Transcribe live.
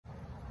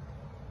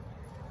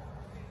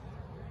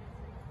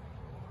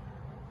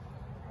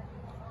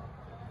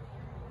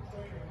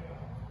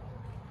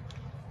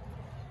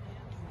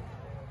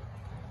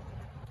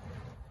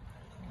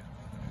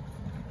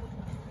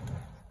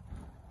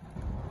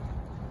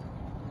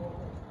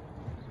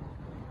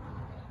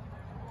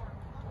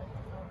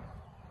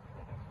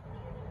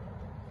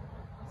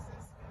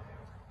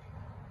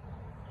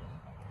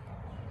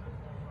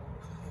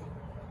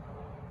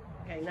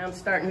Okay, now I'm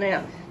starting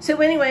now. So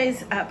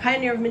anyways,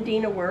 Pioneer of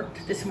Medina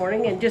worked this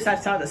morning, and just I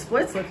saw the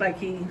splits, looked like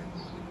he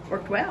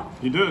worked well.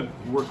 He did.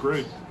 He worked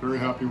great. Very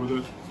happy with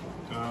it.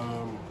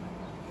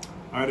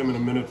 I had him in a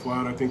minute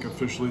flat. I think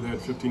officially they had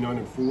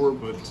 59-4,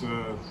 but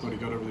thought he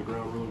got over the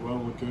ground really well.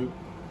 Looked good.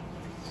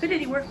 Who did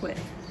he work with?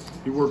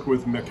 He worked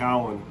with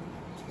McAllen.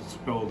 It's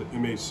spelled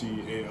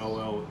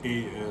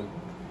M-A-C-A-L-L-A-N.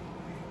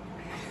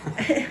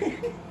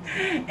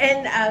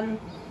 And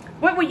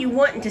what were you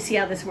wanting to see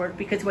how this worked?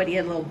 Because he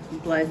had a little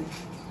blood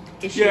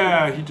issue.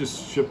 Yeah, he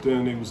just shipped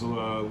in. He was a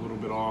little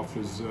bit off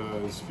his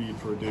feed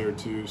for a day or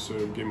two, so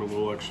gave him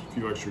a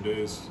few extra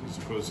days as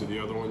opposed to the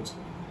other ones.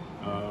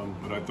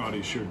 But I thought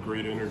he showed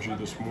great energy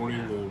this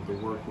morning. The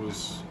work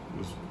was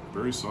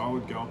very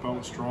solid. Gallop out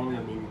was strong.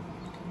 I mean,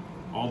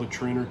 all the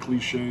trainer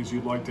cliches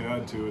you'd like to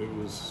add to it. It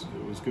was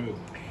good.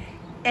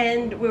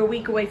 And we're a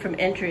week away from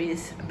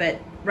entries,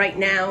 but right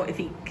now, if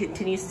he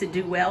continues to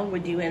do well,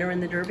 would you enter in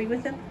the Derby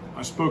with him?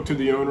 I spoke to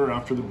the owner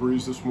after the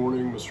breeze this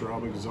morning, Mr.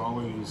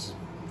 Al-Ghazali. He's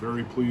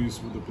very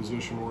pleased with the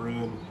position we're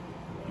in.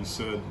 He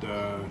said,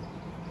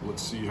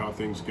 let's see how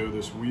things go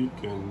this week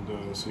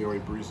and see how he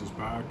breezes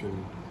back,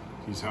 and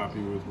he's happy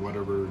with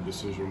whatever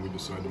decision we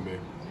decide to make.